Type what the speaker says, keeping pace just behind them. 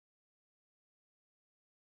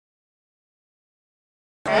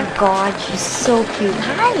Oh my god, she's so cute.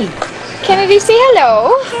 Hi! Kennedy, say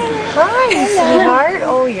hello. Hi, sweetheart.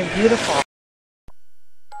 Oh, you're beautiful.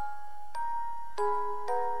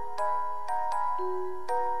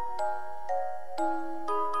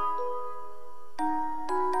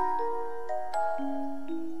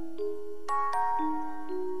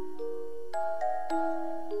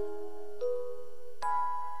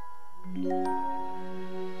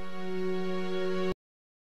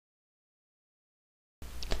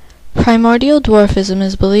 Primordial dwarfism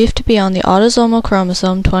is believed to be on the autosomal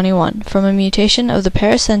chromosome 21 from a mutation of the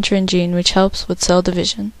paracenterin gene which helps with cell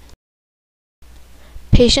division.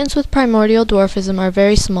 Patients with primordial dwarfism are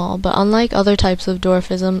very small, but unlike other types of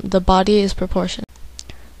dwarfism, the body is proportionate.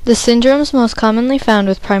 The syndromes most commonly found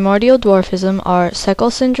with primordial dwarfism are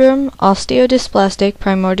Seckel syndrome, osteodysplastic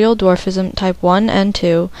primordial dwarfism type 1 and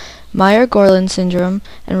 2, Meyer-Gorlin syndrome,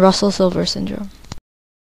 and Russell-Silver syndrome.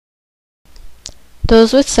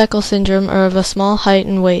 Those with Seckel syndrome are of a small height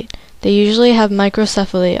and weight. They usually have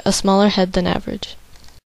microcephaly, a smaller head than average.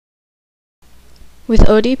 With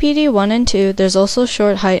ODPD 1 and 2, there's also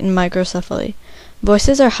short height and microcephaly.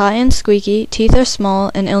 Voices are high and squeaky, teeth are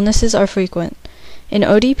small, and illnesses are frequent. In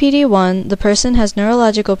ODPD 1, the person has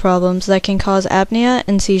neurological problems that can cause apnea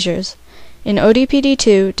and seizures. In ODPD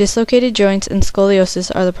 2, dislocated joints and scoliosis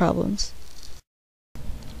are the problems.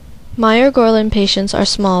 Meyer-Gorlin patients are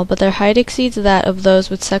small, but their height exceeds that of those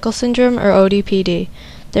with Seckel syndrome or ODPD.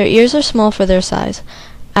 Their ears are small for their size.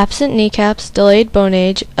 Absent kneecaps, delayed bone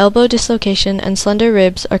age, elbow dislocation, and slender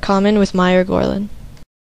ribs are common with Meyer-Gorlin.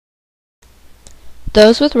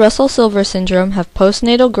 Those with Russell-Silver syndrome have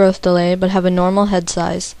postnatal growth delay but have a normal head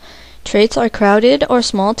size. Traits are crowded or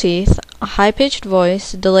small teeth, a high-pitched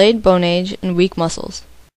voice, delayed bone age, and weak muscles.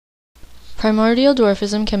 Primordial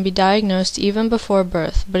dwarfism can be diagnosed even before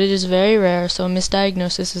birth, but it is very rare, so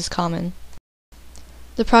misdiagnosis is common.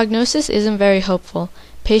 The prognosis isn't very hopeful.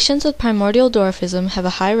 Patients with primordial dwarfism have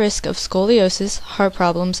a high risk of scoliosis, heart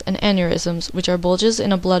problems, and aneurysms, which are bulges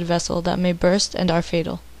in a blood vessel that may burst and are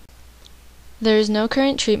fatal. There is no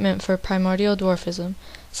current treatment for primordial dwarfism.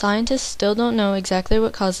 Scientists still don't know exactly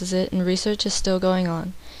what causes it, and research is still going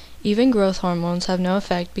on. Even growth hormones have no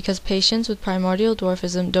effect because patients with primordial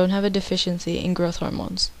dwarfism don't have a deficiency in growth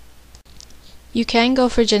hormones. You can go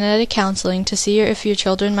for genetic counseling to see if your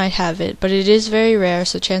children might have it, but it is very rare,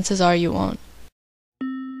 so chances are you won't.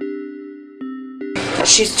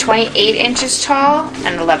 She's 28 inches tall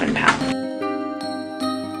and 11 pounds.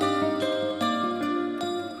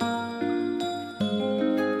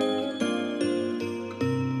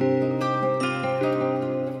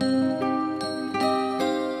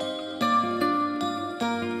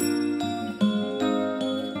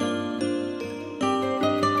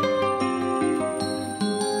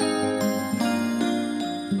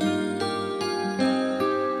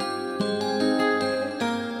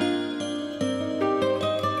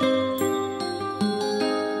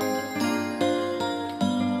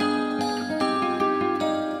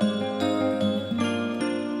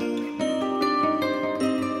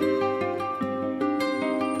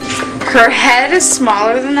 Her head is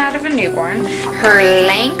smaller than that of a newborn, her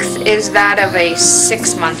length is that of a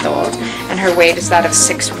 6-month-old, and her weight is that of a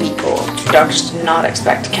 6-week-old. Doctors did not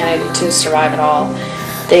expect Kennedy to survive at all.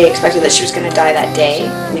 They expected that she was going to die that day,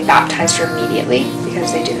 and they baptized her immediately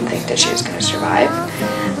because they didn't think that she was going to survive.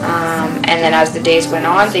 And then as the days went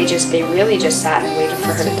on, they really just sat and waited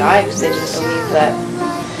for her to die because they didn't believe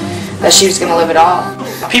that she was going to live at all.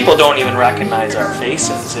 People don't even recognize our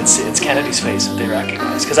faces. It's Kennedy's face that they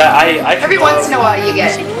recognize. Because I every once in a while you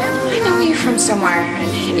get, I know you from somewhere.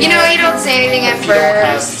 You know, you don't say anything at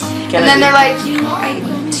first, and then they're like, you know,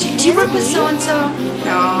 do you work with so and so?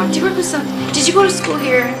 No. Do you work with so? Did you go to school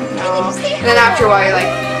here? No. And then after a while you're like,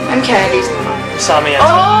 I'm Kennedy's mom. Saw me.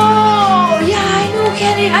 Oh yeah, I know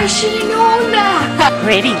Kennedy. I should have known that.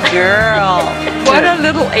 Pretty girl. What a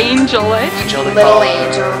little angel, eh? Little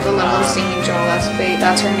angel, the littlest angel.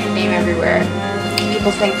 That's her nickname everywhere.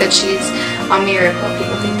 People think that she's a miracle.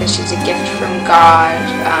 People think that she's a gift from God.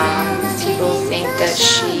 People think that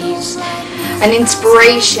she's an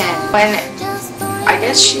inspiration. When I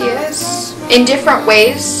guess she is in different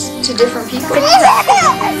ways to different people.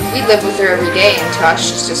 We live with her every day, and to us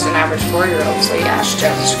she's just an average 4-year-old. So yeah, she's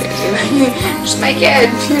just crazy. She's my kid.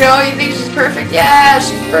 You know, you think she's perfect? Yeah,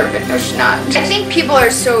 she's perfect. No, she's not. I think people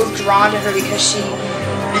are so drawn to her because she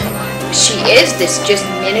is this just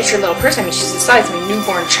miniature little person. I mean, she's the size of a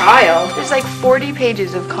newborn child. There's like 40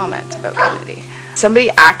 pages of comments about Kennedy. Somebody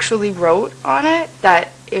actually wrote on it that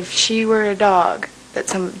if she were a dog,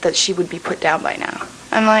 that she would be put down by now.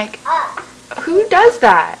 I'm like, who does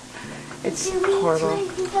that? It's horrible.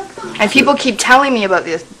 And people keep telling me about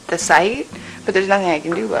the site, but there's nothing I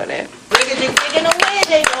can do about it.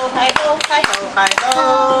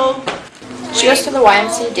 She goes to the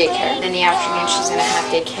YMCA daycare. In the afternoon, she's in a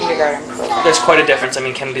half-day kindergarten program. There's quite a difference. I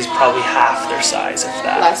mean, Kennedy's probably half their size, if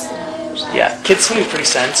that. Less than that. Yeah, kids seem to be pretty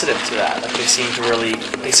sensitive to that. Like they seem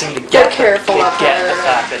to They're careful of get her. the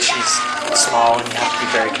fact that she's small and you have to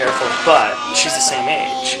be very careful. But she's the same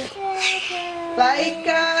age. Like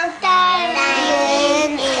a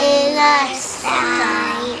lion in a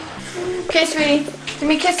sky. Okay, sweetie. Give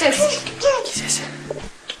me kisses. Kisses.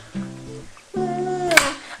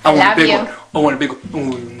 I want Love a big you. one. I want a big one.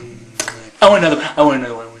 Ooh. I want another one. I want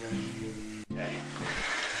another one.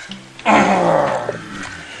 Okay.